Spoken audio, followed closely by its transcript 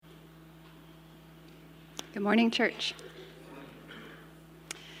Good morning, church.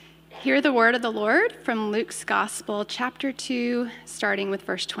 Hear the word of the Lord from Luke's Gospel, chapter 2, starting with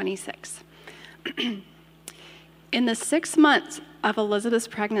verse 26. In the 6th month of Elizabeth's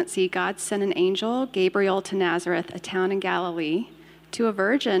pregnancy, God sent an angel, Gabriel, to Nazareth, a town in Galilee, to a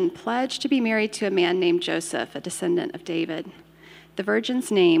virgin pledged to be married to a man named Joseph, a descendant of David. The virgin's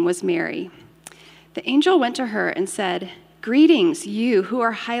name was Mary. The angel went to her and said, "Greetings, you who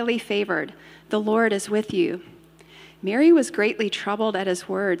are highly favored. The Lord is with you." Mary was greatly troubled at his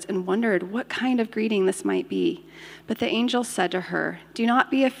words and wondered what kind of greeting this might be. But the angel said to her, "Do not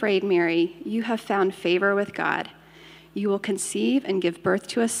be afraid, Mary. You have found favor with God. You will conceive and give birth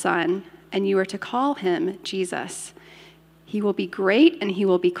to a son, and you are to call him Jesus. He will be great, and he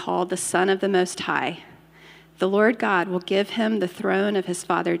will be called the Son of the Most High. The Lord God will give him the throne of his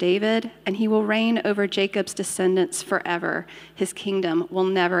father David, and he will reign over Jacob's descendants forever. His kingdom will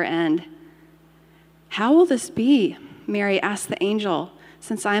never end." "How will this be?" Mary asked the angel,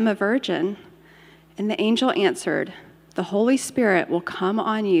 "since I am a virgin?" And the angel answered, "The Holy Spirit will come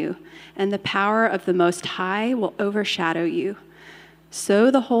on you, and the power of the Most High will overshadow you. So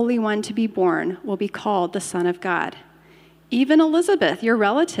the Holy One to be born will be called the Son of God. Even Elizabeth, your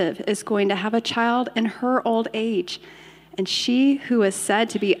relative, is going to have a child in her old age, and she who is said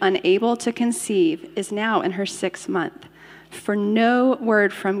to be unable to conceive is now in her 6th month, for no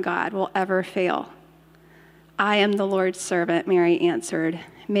word from God will ever fail." "I am the Lord's servant," Mary answered.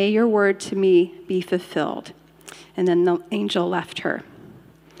 "May your word to me be fulfilled." And then the angel left her.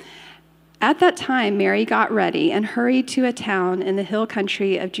 At that time, Mary got ready and hurried to a town in the hill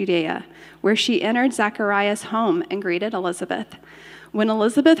country of Judea, where she entered Zachariah's home and greeted Elizabeth. When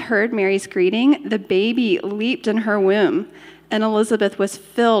Elizabeth heard Mary's greeting, the baby leaped in her womb, and Elizabeth was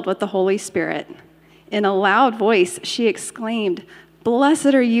filled with the Holy Spirit. In a loud voice, she exclaimed,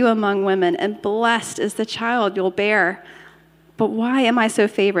 "Blessed are you among women, and blessed is the child you'll bear. But why am I so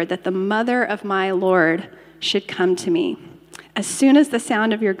favored that the mother of my Lord should come to me? As soon as the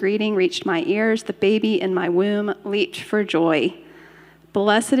sound of your greeting reached my ears, the baby in my womb leaped for joy.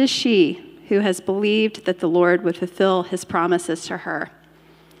 Blessed is she who has believed that the Lord would fulfill his promises to her."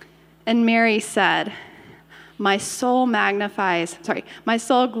 And Mary said, my soul glorifies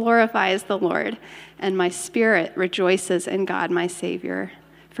the Lord, and my spirit rejoices in God my Savior,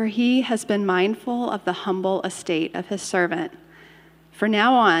 for he has been mindful of the humble estate of his servant. From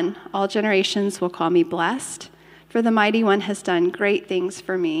now on, all generations will call me blessed, for the Mighty One has done great things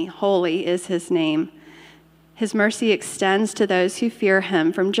for me. Holy is his name. His mercy extends to those who fear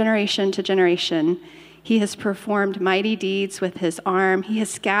him from generation to generation. He has performed mighty deeds with his arm. He has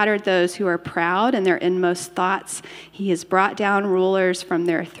scattered those who are proud in their inmost thoughts. He has brought down rulers from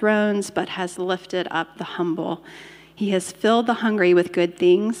their thrones, but has lifted up the humble. He has filled the hungry with good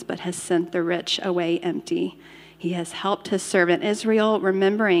things, but has sent the rich away empty. He has helped his servant Israel,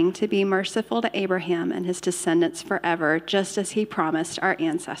 remembering to be merciful to Abraham and his descendants forever, just as he promised our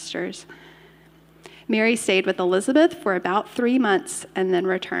ancestors. Mary stayed with Elizabeth for about 3 months and then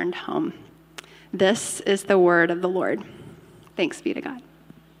returned home. This is the word of the Lord. Thanks be to God.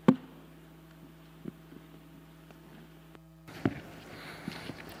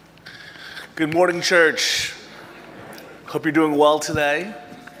 Good morning, church. Hope you're doing well today.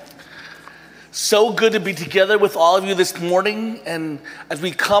 So good to be together with all of you this morning, and as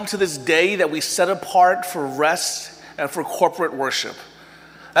we come to this day that we set apart for rest and for corporate worship.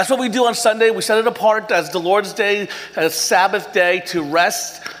 That's what we do on Sunday. We set it apart as the Lord's Day, as Sabbath day, to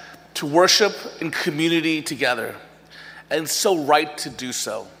rest, to worship in community together. And it's so right to do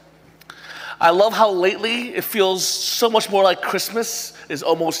so. I love how lately it feels so much more like Christmas is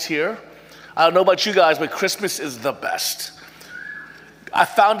almost here. I don't know about you guys, but Christmas is the best. I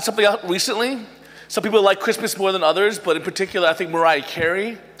found something out recently. Some people like Christmas more than others, but in particular, I think Mariah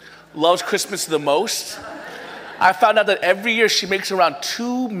Carey loves Christmas the most. I found out that every year she makes around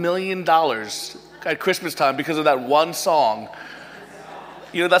 $2 million at Christmas time because of that one song.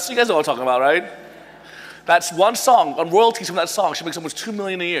 You know, you guys know what I'm talking about, right? That's one song, on royalties from that song, she makes almost $2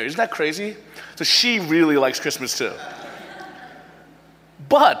 million a year. Isn't that crazy? So she really likes Christmas too.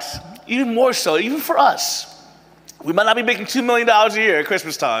 But even more so, even for us, we might not be making $2 million a year at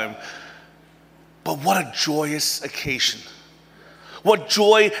Christmas time, but what a joyous occasion. What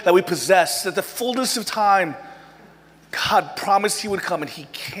joy that we possess, that the fullness of time, God promised he would come, and he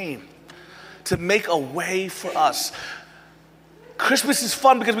came to make a way for us. Christmas is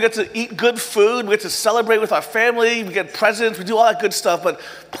fun because we get to eat good food, we get to celebrate with our family, we get presents, we do all that good stuff, but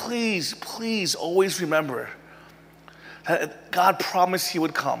please, please always remember that God promised he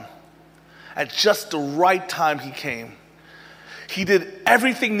would come. At just the right time he came. He did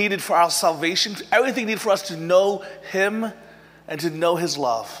everything needed for our salvation, everything needed for us to know him and to know his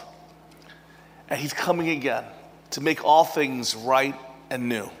love. And he's coming again to make all things right and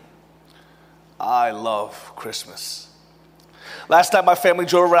new. I love Christmas. Last night, my family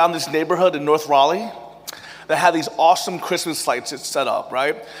drove around this neighborhood in North Raleigh that had these awesome Christmas lights set up,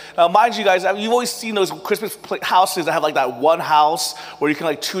 right? Now, mind you guys, you've always seen those Christmas houses that have like that one house where you can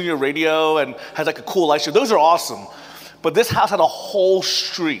like tune your radio and has like a cool light show. Those are awesome. But this house had a whole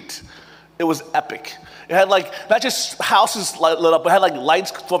street. It was epic. It had like, not just houses lit up, but it had like lights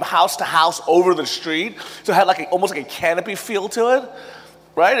from house to house over the street. So it had like almost like a canopy feel to it,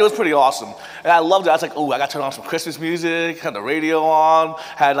 right? It was pretty awesome. And I loved it. I was like, oh, I got to turn on some Christmas music, had the radio on,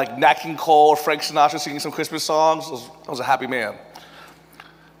 had like Nat King Cole or Frank Sinatra singing some Christmas songs. I was a happy man.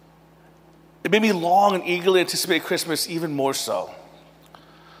 It made me long and eagerly anticipate Christmas even more so.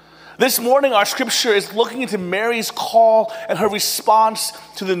 This morning, our scripture is looking into Mary's call and her response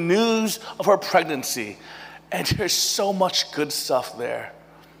to the news of her pregnancy. And there's so much good stuff there.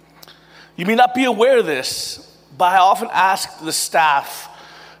 You may not be aware of this, but I often ask the staff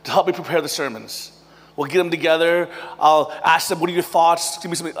to help me prepare the sermons. We'll get them together. I'll ask them, what are your thoughts? Give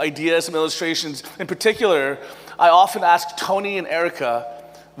me some ideas, some illustrations. In particular, I often ask Tony and Erica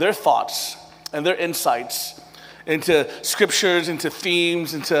their thoughts and their insights into scriptures, into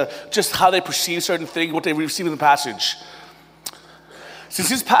themes, into just how they perceive certain things, what they receive in the passage. Since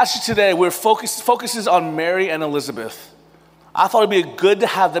this passage today, focuses on Mary and Elizabeth, I thought it'd be good to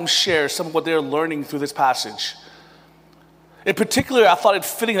have them share some of what they're learning through this passage. In particular, I thought it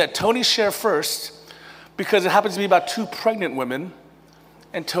fitting that Tony share first because it happens to be about 2 pregnant women,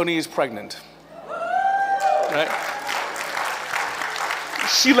 and Tony is pregnant. Right?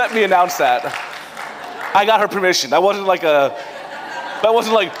 She let me announce that. I got her permission. That wasn't like,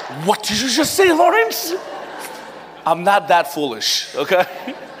 what did you just say, Lawrence? I'm not that foolish, okay?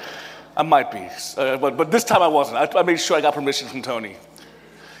 I might be, but this time I wasn't. I made sure I got permission from Tony.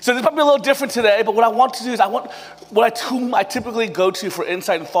 So this might be a little different today, but what I want to do is whom I typically go to for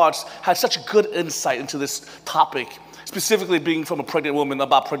insight and thoughts has such good insight into this topic, specifically being from a pregnant woman,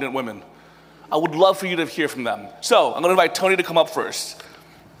 about pregnant women. I would love for you to hear from them. So I'm going to invite Tony to come up first.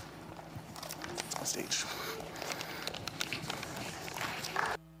 On stage.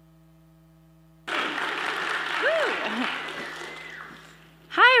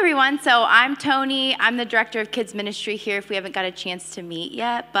 Hi, everyone. So I'm Tony. I'm the director of kids ministry here if we haven't got a chance to meet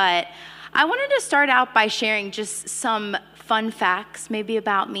yet. But I wanted to start out by sharing just some fun facts maybe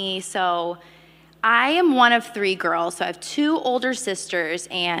about me. So I am one of 3 girls. So I have 2 older sisters,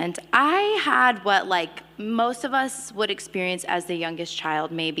 and I had what like most of us would experience as the youngest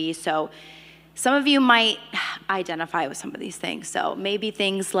child maybe. So some of you might identify with some of these things. So maybe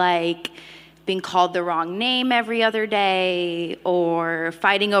things like being called the wrong name every other day, or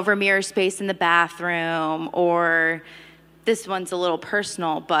fighting over mirror space in the bathroom, or this one's a little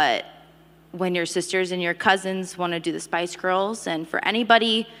personal, but when your sisters and your cousins want to do the Spice Girls, and for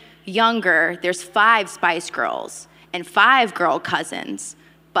anybody younger, there's 5 Spice Girls and 5 girl cousins,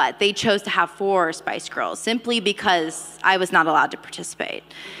 but they chose to have 4 Spice Girls simply because I was not allowed to participate.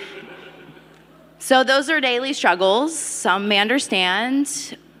 So those are daily struggles. Some may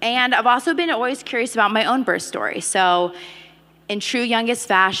understand. And I've also been always curious about my own birth story. So in true youngest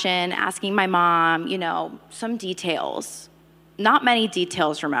fashion, asking my mom, some details. Not many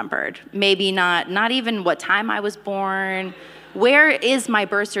details remembered. Maybe not even what time I was born. Where is my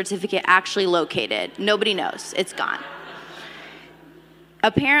birth certificate actually located? Nobody knows. It's gone.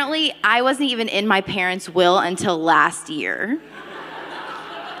 Apparently, I wasn't even in my parents' will until last year.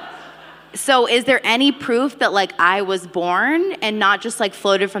 So is there any proof that I was born and not just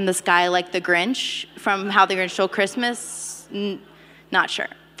floated from the sky like the Grinch from How the Grinch Stole Christmas? Not sure.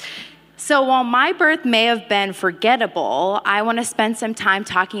 So while my birth may have been forgettable, I want to spend some time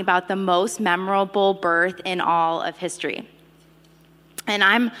talking about the most memorable birth in all of history. And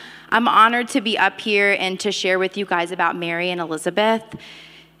I'm honored to be up here and to share with you guys about Mary and Elizabeth,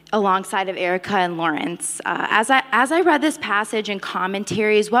 alongside of Erica and Lawrence. As I read this passage and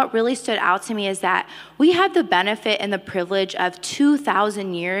commentaries, what really stood out to me is that we have the benefit and the privilege of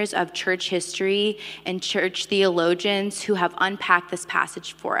 2,000 years of church history and church theologians who have unpacked this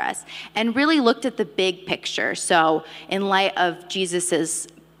passage for us and really looked at the big picture. So in light of Jesus's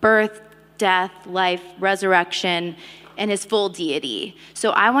birth, death, life, resurrection, and his full deity.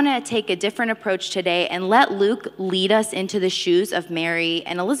 So I want to take a different approach today and let Luke lead us into the shoes of Mary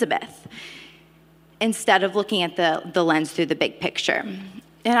and Elizabeth instead of looking at the lens through the big picture.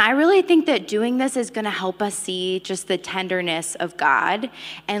 And I really think that doing this is going to help us see just the tenderness of God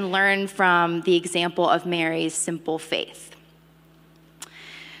and learn from the example of Mary's simple faith.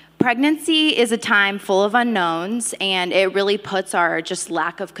 Pregnancy is a time full of unknowns, and it really puts our just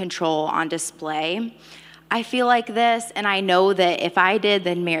lack of control on display. I feel like this, and I know that if I did,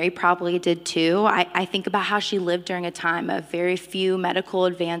 then Mary probably did too. I think about how she lived during a time of very few medical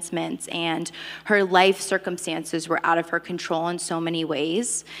advancements, and her life circumstances were out of her control in so many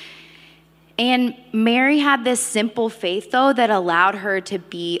ways. And Mary had this simple faith, though, that allowed her to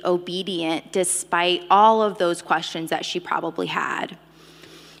be obedient despite all of those questions that she probably had.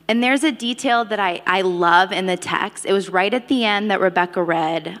 And there's a detail that I love in the text. It was right at the end that Rebecca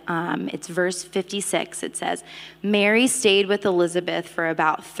read. It's verse 56. It says, Mary stayed with Elizabeth for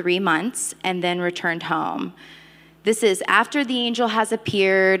about 3 months and then returned home. This is after the angel has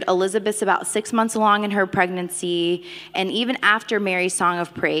appeared. Elizabeth's about 6 months along in her pregnancy, and even after Mary's song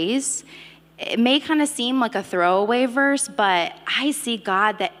of praise. It may kind of seem like a throwaway verse, but I see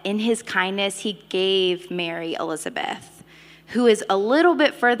God that in his kindness, he gave Mary Elizabeth, who is a little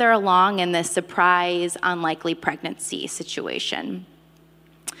bit further along in this surprise, unlikely pregnancy situation.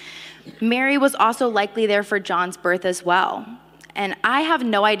 Mary was also likely there for John's birth as well. And I have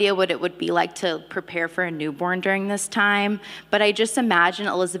no idea what it would be like to prepare for a newborn during this time, but I just imagine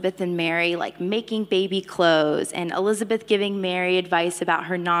Elizabeth and Mary like making baby clothes, and Elizabeth giving Mary advice about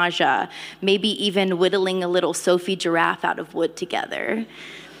her nausea, maybe even whittling a little Sophie giraffe out of wood together.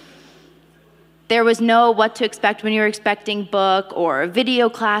 There was no what to expect when you were expecting book or video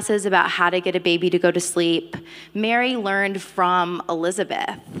classes about how to get a baby to go to sleep. Mary learned from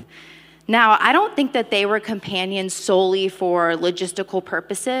Elizabeth. Now, I don't think that they were companions solely for logistical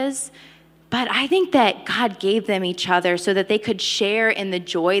purposes, but I think that God gave them each other so that they could share in the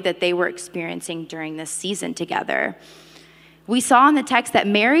joy that they were experiencing during this season together. We saw in the text that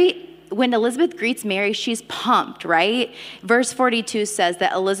Mary, when Elizabeth greets Mary, she's pumped, right? Verse 42 says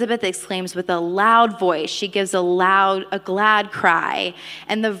that Elizabeth exclaims with a loud voice. She gives a glad cry.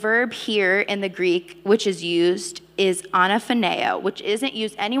 And the verb here in the Greek, which is used, is anaphoneo, which isn't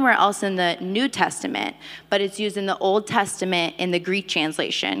used anywhere else in the New Testament, but it's used in the Old Testament in the Greek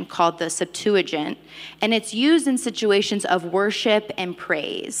translation called the Septuagint. And it's used in situations of worship and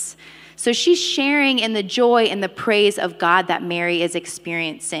praise. So she's sharing in the joy and the praise of God that Mary is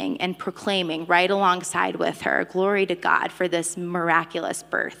experiencing and proclaiming right alongside with her. Glory to God for this miraculous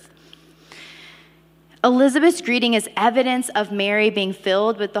birth. Elizabeth's greeting is evidence of Mary being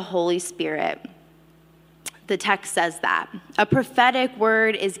filled with the Holy Spirit. The text says that. A prophetic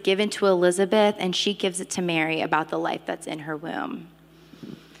word is given to Elizabeth, and she gives it to Mary about the life that's in her womb.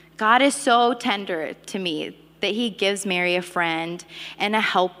 God is so tender to me that he gives Mary a friend and a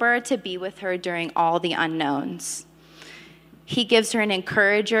helper to be with her during all the unknowns. He gives her an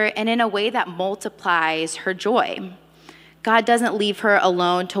encourager, and in a way that multiplies her joy. God doesn't leave her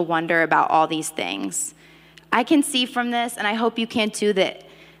alone to wonder about all these things. I can see from this, and I hope you can too,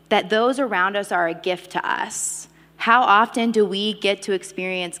 that those around us are a gift to us. How often do we get to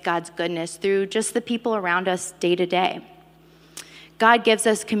experience God's goodness through just the people around us day to day? God gives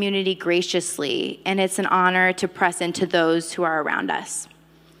us community graciously, and it's an honor to press into those who are around us.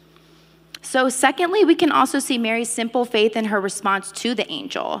 So secondly, we can also see Mary's simple faith in her response to the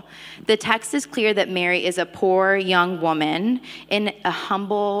angel. The text is clear that Mary is a poor young woman in a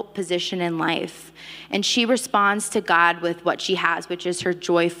humble position in life, and she responds to God with what she has, which is her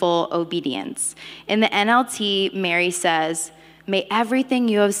joyful obedience. In the NLT, Mary says, "May everything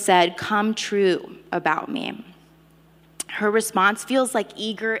you have said come true about me." Her response feels like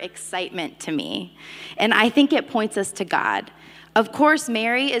eager excitement to me, and I think it points us to God. Of course,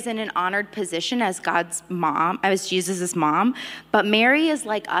 Mary is in an honored position as God's mom, as Jesus' mom, but Mary is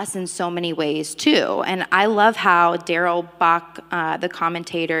like us in so many ways too. And I love how Darrell Bach, the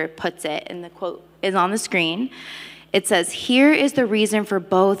commentator, puts it, and the quote is on the screen. It says, "Here is the reason for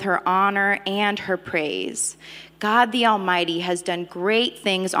both her honor and her praise. God the Almighty has done great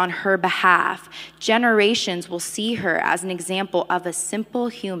things on her behalf. Generations will see her as an example of a simple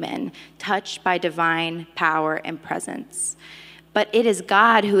human touched by divine power and presence. But it is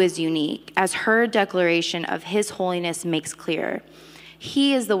God who is unique, as her declaration of his holiness makes clear.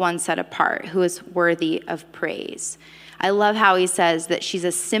 He is the one set apart who is worthy of praise." I love how he says that she's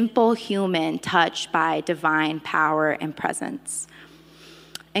a simple human touched by divine power and presence.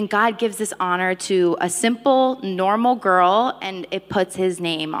 And God gives this honor to a simple, normal girl, and it puts his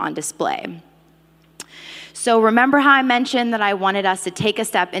name on display. So remember how I mentioned that I wanted us to take a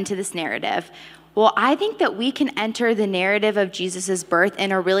step into this narrative? Well, I think that we can enter the narrative of Jesus' birth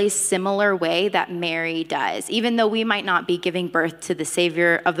in a really similar way that Mary does. Even though we might not be giving birth to the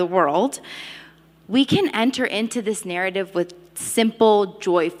Savior of the world, we can enter into this narrative with simple,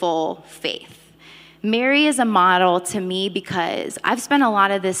 joyful faith. Mary is a model to me because I've spent a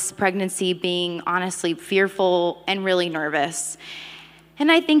lot of this pregnancy being honestly fearful and really nervous.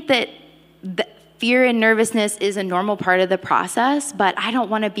 And I think that fear and nervousness is a normal part of the process, but I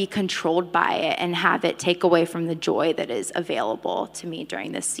don't want to be controlled by it and have it take away from the joy that is available to me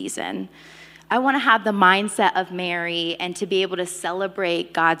during this season. I want to have the mindset of Mary and to be able to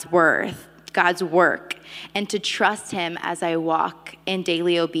celebrate God's work, and to trust him as I walk in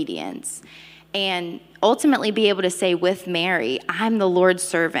daily obedience. And ultimately be able to say with Mary, I'm the Lord's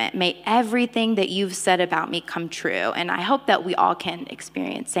servant. May everything that you've said about me come true. And I hope that we all can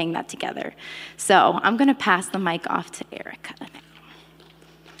experience saying that together. So I'm going to pass the mic off to Erica now.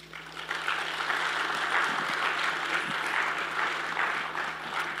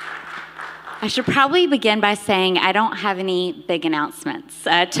 I should probably begin by saying I don't have any big announcements.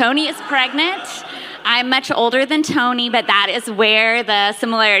 Tony is pregnant. I'm much older than Tony, but that is where the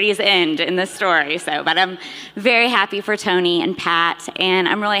similarities end in the story. But I'm very happy for Tony and Pat, and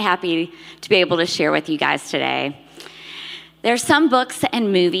I'm really happy to be able to share with you guys today. There's some books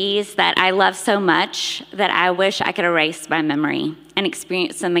and movies that I love so much that I wish I could erase my memory and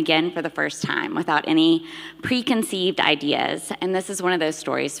experience them again for the first time without any preconceived ideas, and this is one of those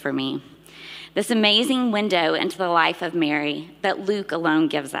stories for me. This amazing window into the life of Mary that Luke alone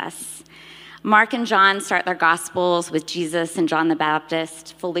gives us. Mark and John start their Gospels with Jesus and John the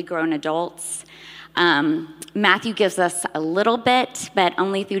Baptist, fully grown adults. Matthew gives us a little bit, but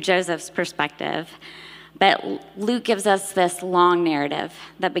only through Joseph's perspective. But Luke gives us this long narrative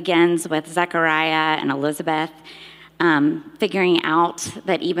that begins with Zechariah and Elizabeth figuring out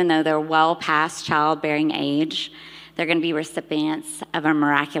that even though they're well past childbearing age, they're going to be recipients of a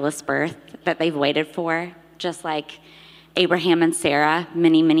miraculous birth that they've waited for, just like Abraham and Sarah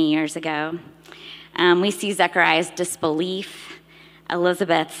many, many years ago. We see Zechariah's disbelief,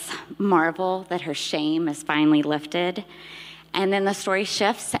 Elizabeth's marvel that her shame is finally lifted, and then the story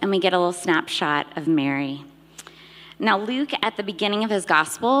shifts and we get a little snapshot of Mary. Now, Luke, at the beginning of his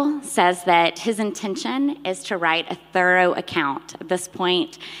gospel, says that his intention is to write a thorough account. At this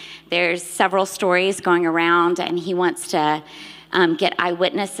point, there's several stories going around, and he wants to get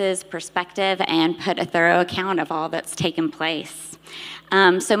eyewitnesses' perspective and put a thorough account of all that's taken place.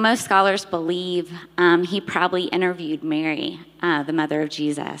 So most scholars believe he probably interviewed Mary, the mother of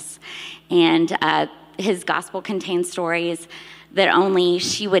Jesus, and his gospel contains stories that only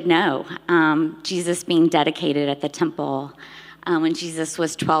she would know. Jesus being dedicated at the temple when Jesus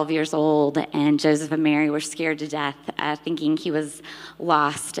was 12 years old, and Joseph and Mary were scared to death, thinking he was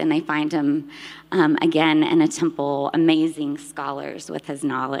lost, and they find him again in a temple, amazing scholars with his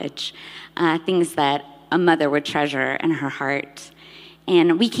knowledge, things that a mother would treasure in her heart.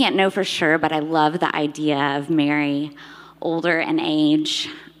 And we can't know for sure, but I love the idea of Mary, older in age,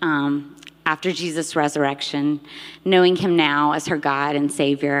 after Jesus' resurrection, knowing him now as her God and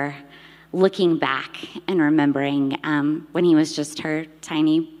Savior, looking back and remembering when he was just her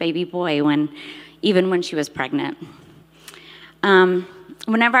tiny baby boy, even when she was pregnant.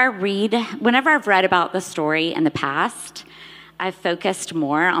 Whenever I've read about the story in the past, I've focused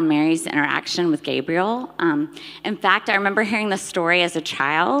more on Mary's interaction with Gabriel. In fact, I remember hearing the story as a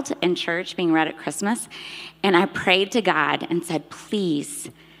child in church being read at Christmas, and I prayed to God and said, please,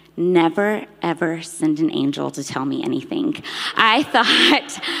 never, ever send an angel to tell me anything. I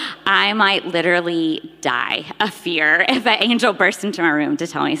thought I might literally die of fear if an angel burst into my room to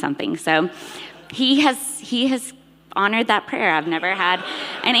tell me something. So he has honored that prayer. I've never had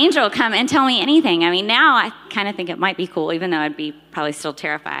an angel come and tell me anything. I mean, now I kind of think it might be cool, even though I'd be probably still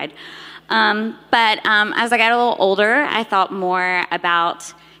terrified. But as I got a little older, I thought more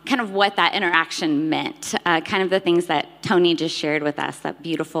about kind of what that interaction meant, kind of the things that Tony just shared with us, that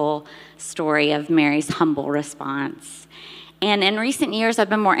beautiful story of Mary's humble response. And in recent years, I've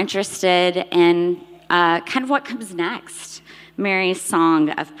been more interested in kind of what comes next, Mary's song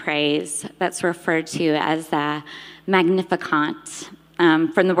of praise that's referred to as the Magnificat,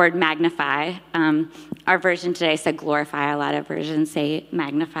 from the word magnify. Our version today said glorify. A lot of versions say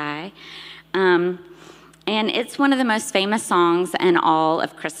magnify. And it's one of the most famous songs in all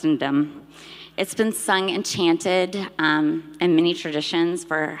of Christendom. It's been sung and chanted in many traditions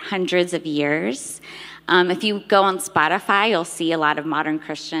for hundreds of years. If you go on Spotify, you'll see a lot of modern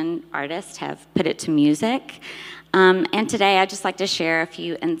Christian artists have put it to music. And today I'd just like to share a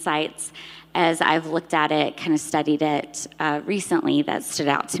few insights as I've looked at it, kind of studied it recently that stood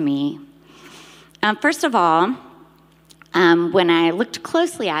out to me. First of all, when I looked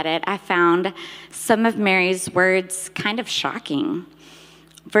closely at it, I found some of Mary's words kind of shocking.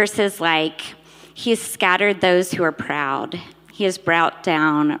 Verses like, he has scattered those who are proud. He He has brought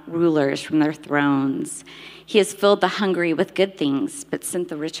down rulers from their thrones. He has filled the hungry with good things, but sent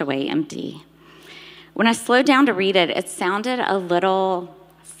the rich away empty. When I slowed down to read it, it sounded a little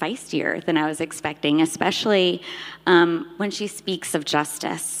feistier than I was expecting, especially when she speaks of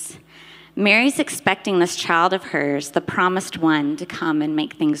justice. Mary's expecting this child of hers, the promised one, to come and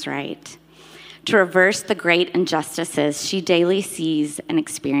make things right, to reverse the great injustices she daily sees and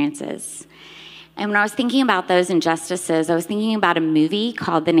experiences. And when I was thinking about those injustices, I was thinking about a movie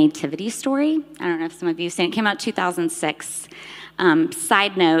called The Nativity Story. I don't know if some of you have seen it. It came out in 2006.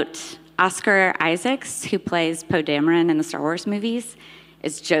 Side note, Oscar Isaacs, who plays Poe Dameron in the Star Wars movies,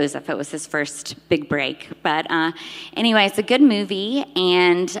 is Joseph. It was his first big break. But anyway, it's a good movie.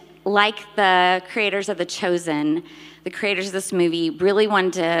 And like the creators of The Chosen, the creators of this movie really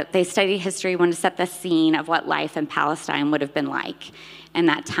they studied history, wanted to set the scene of what life in Palestine would have been like in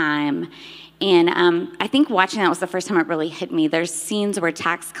that time. And I think watching that was the first time it really hit me. There's scenes where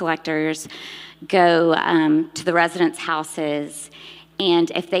tax collectors go to the residents' houses,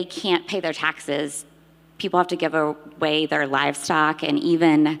 and if they can't pay their taxes, people have to give away their livestock and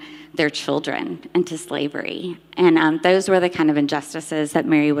even their children into slavery. And those were the kind of injustices that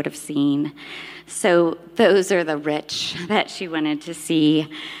Mary would have seen. So those are the rich that she wanted to see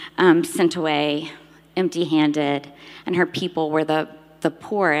sent away empty-handed, and her people were the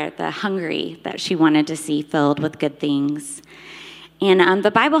poor, the hungry that she wanted to see filled with good things. And the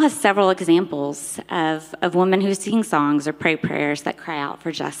Bible has several examples of women who sing songs or pray prayers that cry out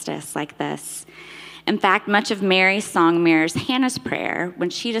for justice like this. In fact, much of Mary's song mirrors Hannah's prayer when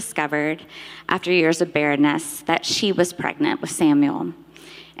she discovered, after years of barrenness, that she was pregnant with Samuel.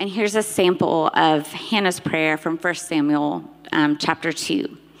 And here's a sample of Hannah's prayer from 1 Samuel chapter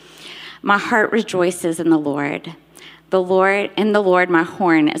 2. My heart rejoices in the Lord. In the Lord, my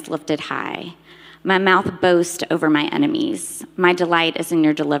horn is lifted high. My mouth boasts over my enemies. My delight is in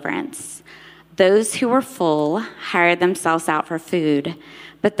your deliverance. Those who were full hired themselves out for food,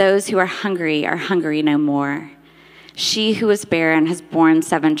 but those who are hungry no more. She who was barren has borne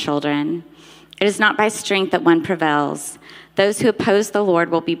 7 children. It is not by strength that one prevails. Those who oppose the Lord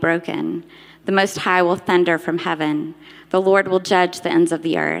will be broken. The Most High will thunder from heaven. The Lord will judge the ends of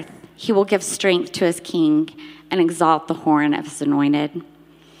the earth. He will give strength to his king and exalt the horn of his anointed.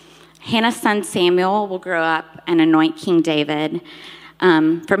 Hannah's son Samuel will grow up and anoint King David,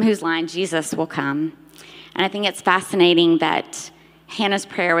 from whose line Jesus will come. And I think it's fascinating that Hannah's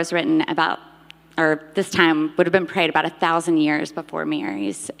prayer was written this time would have been prayed about 1,000 years before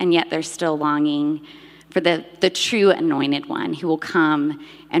Mary's, and yet they're still longing for the true anointed one who will come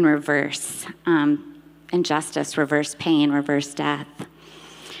and reverse injustice, reverse pain, reverse death.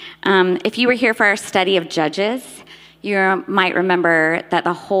 If you were here for our study of Judges, you might remember that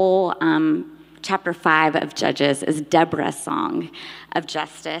the whole chapter 5 of Judges is Deborah's song of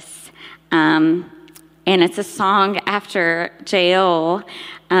justice. And it's a song after Jael's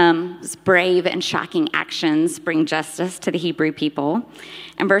brave and shocking actions bring justice to the Hebrew people.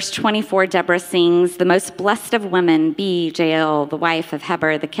 In verse 24, Deborah sings, "The most blessed of women be Jael, the wife of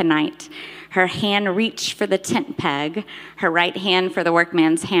Heber the Kenite. Her hand reached for the tent peg, her right hand for the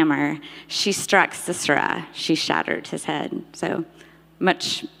workman's hammer. She struck Sisera, she shattered his head." So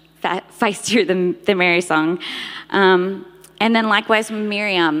much feistier than the Mary song. And then likewise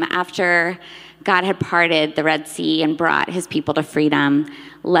Miriam, after God had parted the Red Sea and brought his people to freedom,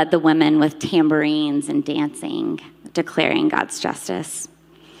 led the women with tambourines and dancing, declaring God's justice.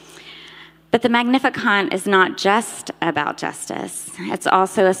 But the Magnificat is not just about justice. It's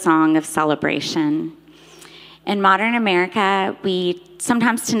also a song of celebration. In modern America, we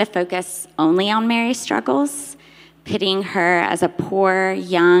sometimes tend to focus only on Mary's struggles, pitying her as a poor,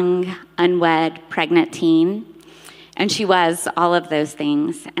 young, unwed, pregnant teen. And she was all of those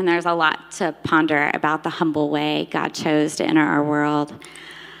things. And there's a lot to ponder about the humble way God chose to enter our world.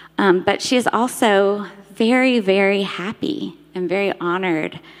 But she is also very, very happy and very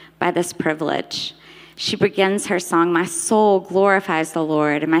honored by this privilege. She begins her song, "My soul glorifies the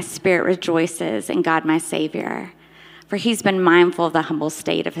Lord, and my spirit rejoices in God my Savior. For he's been mindful of the humble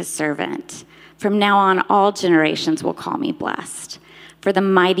state of his servant. From now on, all generations will call me blessed. For the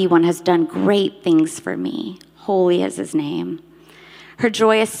mighty one has done great things for me. Holy is his name." Her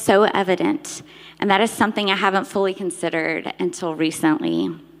joy is so evident, and that is something I haven't fully considered until recently.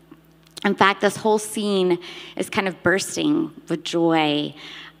 In fact, this whole scene is kind of bursting with joy.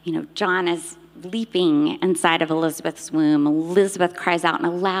 You know, John is leaping inside of Elizabeth's womb. Elizabeth cries out in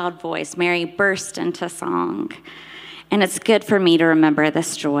a loud voice. Mary burst into song. And it's good for me to remember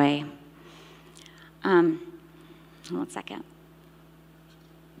this joy. 1 second.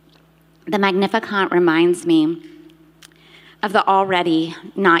 The Magnificat reminds me of the already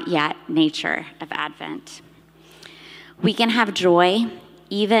not yet nature of Advent. We can have joy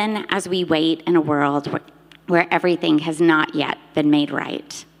even as we wait in a world where everything has not yet been made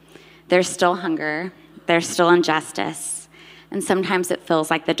right. There's still hunger, there's still injustice, and sometimes it feels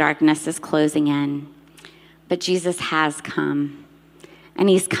like the darkness is closing in. But Jesus has come, and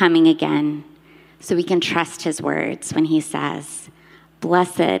he's coming again, so we can trust his words when he says,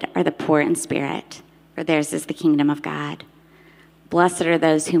 "Blessed are the poor in spirit, for theirs is the kingdom of God. Blessed are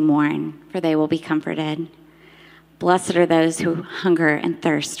those who mourn, for they will be comforted. Blessed are those who hunger and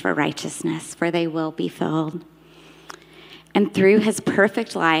thirst for righteousness, for they will be filled." And through his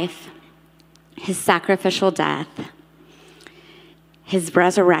perfect life, his sacrificial death, his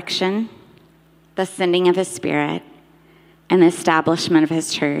resurrection, the sending of his Spirit, and the establishment of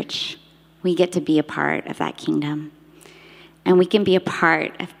his church, we get to be a part of that kingdom. And we can be a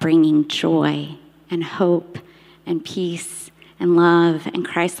part of bringing joy and hope and peace and love and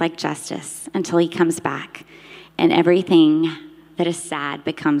Christ-like justice until he comes back and everything that is sad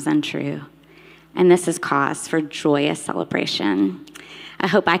becomes untrue. And this is cause for joyous celebration. I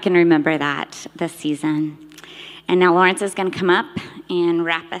hope I can remember that this season. And now Lawrence is going to come up and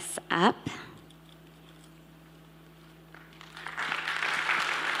wrap us up.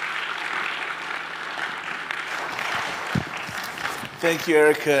 Thank you,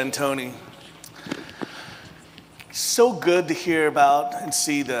 Erica and Tony. So good to hear about and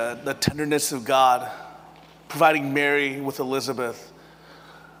see the tenderness of God providing Mary with Elizabeth.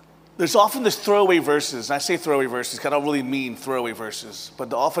 There's often this throwaway verses, and I say throwaway verses because I don't really mean throwaway verses,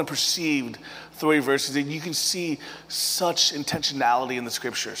 but the often perceived throwaway verses, and you can see such intentionality in the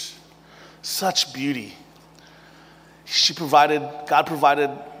scriptures, such beauty. God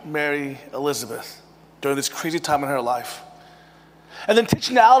provided Mary Elizabeth during this crazy time in her life. And the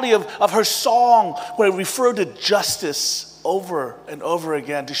intentionality of her song, where it referred to justice over and over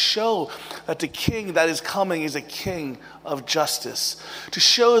again, to show that the king that is coming is a king of justice. To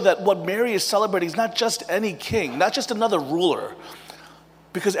show that what Mary is celebrating is not just any king, not just another ruler,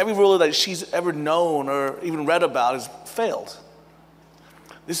 because every ruler that she's ever known or even read about has failed.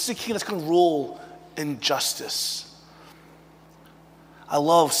 This is a king that's going to rule in justice. I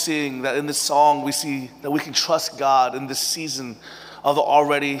love seeing that in this song we see that we can trust God in this season of the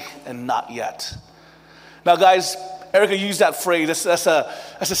already and not yet. Now, guys, Erica used that phrase. That's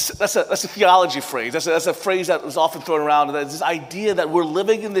a theology phrase. That's a phrase that was often thrown around. That's this idea that we're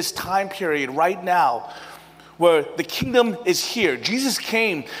living in this time period right now where the kingdom is here. Jesus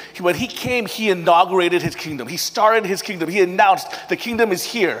came. When he came, he inaugurated his kingdom. He started his kingdom. He announced the kingdom is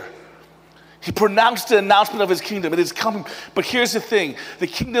here. He pronounced the announcement of his kingdom. It is coming. But here's the thing. The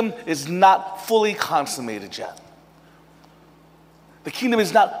kingdom is not fully consummated yet. The kingdom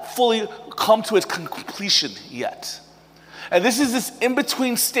is not fully come to its completion yet. And this is this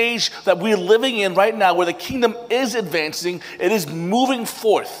in-between stage that we're living in right now where the kingdom is advancing, it is moving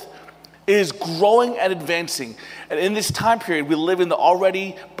forth, it is growing and advancing. And in this time period, we live in the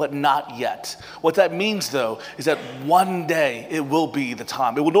already but not yet. What that means, though, is that one day it will be the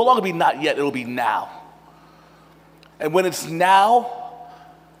time. It will no longer be not yet, it will be now. And when it's now,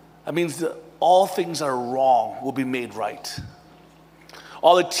 that means that all things that are wrong will be made right.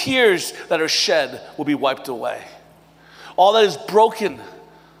 All the tears that are shed will be wiped away. All that is broken,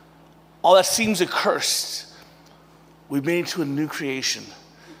 all that seems accursed, we've made into a new creation.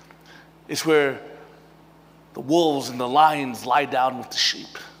 It's where the wolves and the lions lie down with the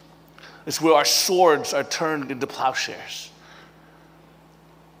sheep. It's where our swords are turned into plowshares.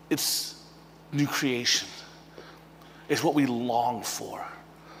 It's new creation. It's what we long for,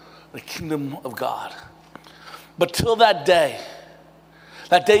 the kingdom of God. But till that day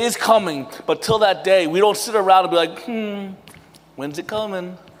is coming, but till that day, we don't sit around and be like, when's it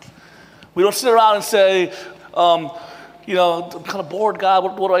coming? We don't sit around and say, I'm kind of bored, God,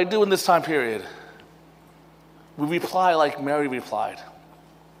 what do I do in this time period? We reply like Mary replied,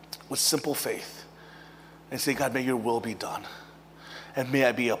 with simple faith, and say, God, may your will be done, and may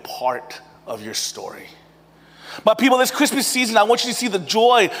I be a part of your story. My people, this Christmas season, I want you to see the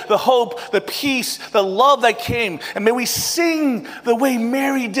joy, the hope, the peace, the love that came. And may we sing the way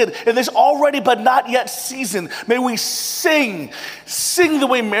Mary did in this already but not yet season. May we sing the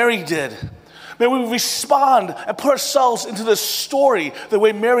way Mary did. May we respond and put ourselves into the story the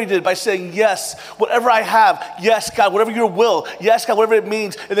way Mary did by saying, yes, whatever I have, yes, God, whatever your will, yes, God, whatever it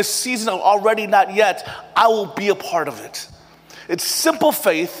means, in this season of already not yet, I will be a part of it. It's simple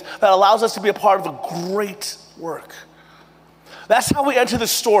faith that allows us to be a part of a great work. That's how we enter the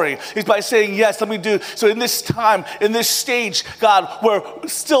story, is by saying, yes, let me do. So in this time, in this stage, God, where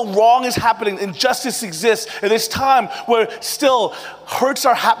still wrong is happening, injustice exists, in this time where still hurts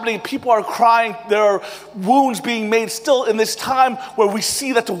are happening, people are crying, there are wounds being made, still in this time where we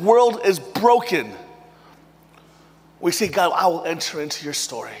see that the world is broken, we say, God, I will enter into your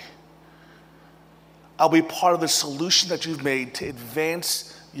story. I'll be part of the solution that you've made to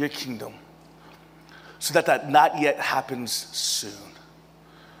advance your kingdom, so that not yet happens soon.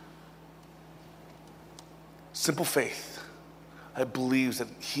 Simple faith that believes that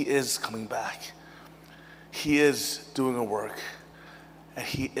he is coming back. He is doing a work, and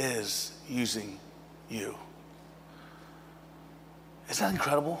he is using you. Isn't that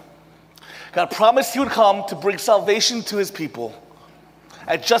incredible? God promised he would come to bring salvation to his people.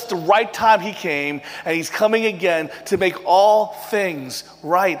 At just the right time he came, and he's coming again to make all things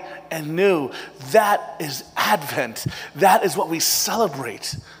right and new. That is Advent. That is what we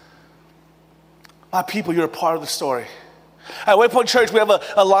celebrate. My people, you're a part of the story. At Waypoint Church, we have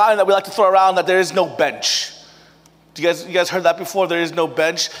a line that we like to throw around, that there is no bench. You guys heard that before? There is no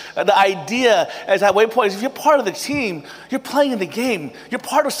bench. And the idea is at Waypoint is if you're part of the team, you're playing in the game. You're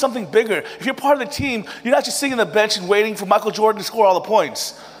part of something bigger. If you're part of the team, you're not just sitting on the bench and waiting for Michael Jordan to score all the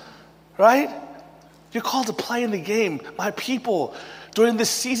points, right? You're called to play in the game. My people, during this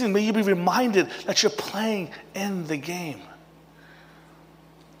season, may you be reminded that you're playing in the game.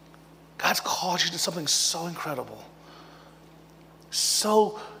 God's called you to something so incredible,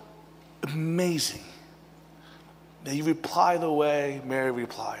 so amazing. May you reply the way Mary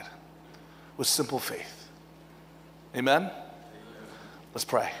replied, with simple faith. Amen? Let's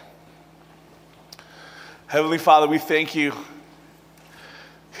pray. Heavenly Father, we thank you.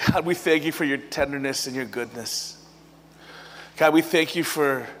 God, we thank you for your tenderness and your goodness. God, we thank you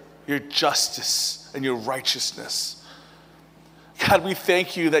for your justice and your righteousness. God, we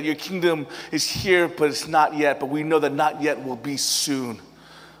thank you that your kingdom is here, but it's not yet, but we know that not yet will be soon.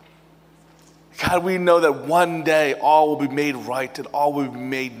 God, we know that one day all will be made right and all will be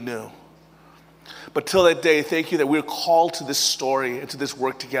made new. But till that day, thank you that we're called to this story and to this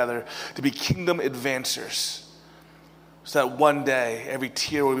work together to be kingdom advancers, so that one day every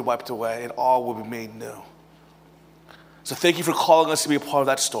tear will be wiped away and all will be made new. So thank you for calling us to be a part of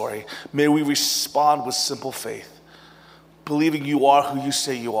that story. May we respond with simple faith, believing you are who you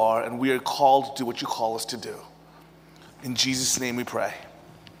say you are, and we are called to do what you call us to do. In Jesus' name we pray.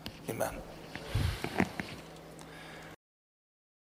 Amen.